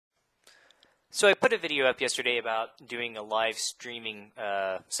So I put a video up yesterday about doing a live streaming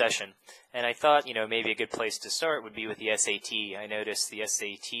session, and I thought, maybe a good place to start would be with the SAT. I noticed the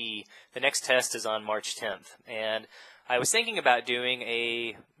SAT, the next test is on March 10th, and I was thinking about doing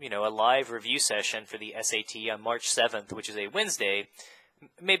a live review session for the SAT on March 7th, which is a Wednesday,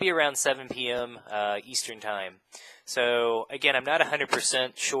 maybe around 7 p.m. Eastern Time. So again, I'm not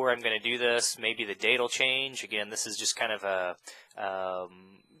 100% sure I'm going to do this. Maybe the date will change. Again, this is just kind of a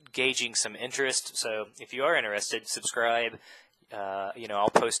gauging some interest. So if you are interested, subscribe. I'll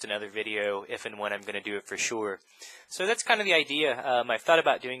post another video if and when I'm going to do it for sure. So that's kind of the idea. I've thought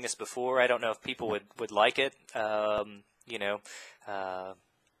about doing this before. I don't know if people would like it. Kind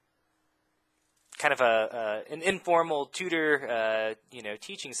of an informal tutor,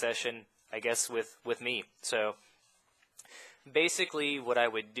 teaching session, I guess, with me. So basically what I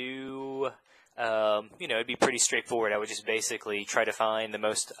would do, it'd be pretty straightforward. I would just basically try to find the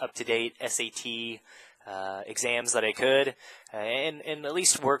most up-to-date SAT exams that I could, and at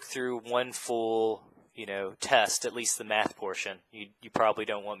least work through one full, test, at least the math portion. You probably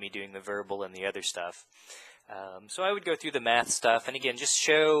don't want me doing the verbal and the other stuff. So I would go through the math stuff, and again, just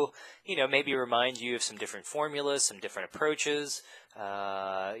show, maybe remind you of some different formulas, some different approaches,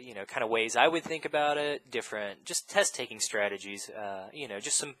 kind of ways I would think about it, different, just test-taking strategies,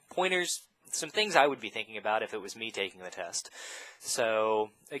 just some pointers, some things I would be thinking about if it was me taking the test.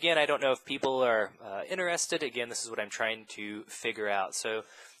 So again, I don't know if people are interested. Again, this is what I'm trying to figure out. So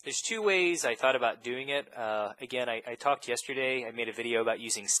there's two ways I thought about doing it. Again, I talked yesterday. I made a video about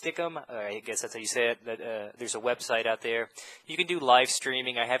using Stickam. I guess that's how you say it. There's a website out there. You can do live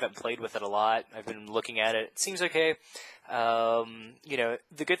streaming. I haven't played with it a lot. I've been looking at it. It seems okay.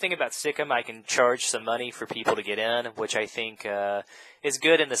 The good thing about Stickam, I can charge some money for people to get in, which I think is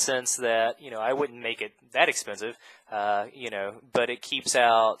good in the sense that, I wouldn't make it that expensive, but it keeps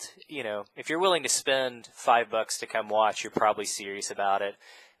out, if you're willing to spend $5 to come watch, you're probably serious about it.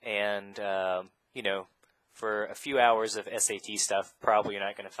 And, for a few hours of SAT stuff, probably you're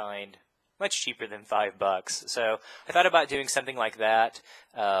not going to find much cheaper than $5. So I thought about doing something like that.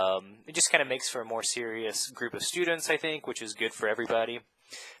 It just kind of makes for a more serious group of students, I think, which is good for everybody.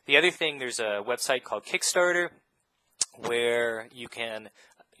 The other thing, there's a website called Kickstarter where you can,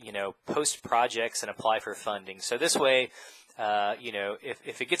 post projects and apply for funding. So this way,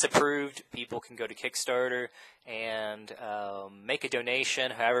 if it gets approved, people can go to Kickstarter and make a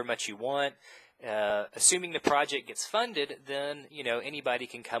donation however much you want. Assuming the project gets funded, then, anybody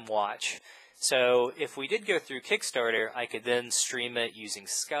can come watch. So if we did go through Kickstarter, I could then stream it using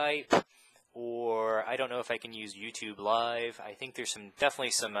Skype, or I don't know if I can use YouTube Live. I think there's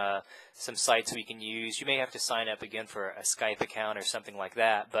definitely some sites we can use. You may have to sign up again for a Skype account or something like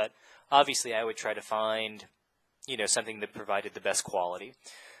that, but obviously I would try to find, something that provided the best quality.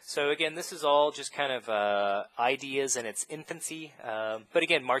 So again, this is all just kind of ideas in its infancy. But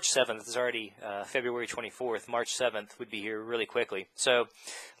again, March 7th is already February 24th. March 7th would be here really quickly. So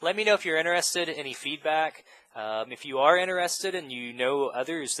let me know if you're interested, any feedback. If you are interested and you know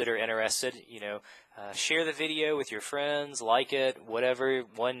others that are interested, share the video with your friends, like it, whatever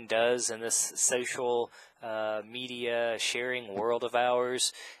one does in this social media sharing world of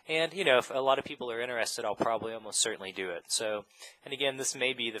ours. And, if a lot of people are interested, I'll probably almost certainly do it. So, and again, this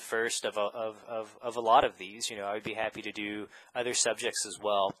may be the first of a lot of these. I would be happy to do other subjects as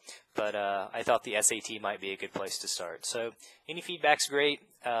well. But I thought the SAT might be a good place to start. So any feedback's great.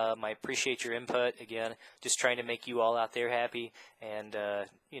 I appreciate your input. Again, just trying to make you all out there happy and,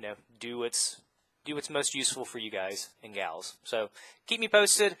 do what's most useful for you guys and gals. So keep me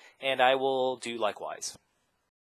posted, and I will do likewise.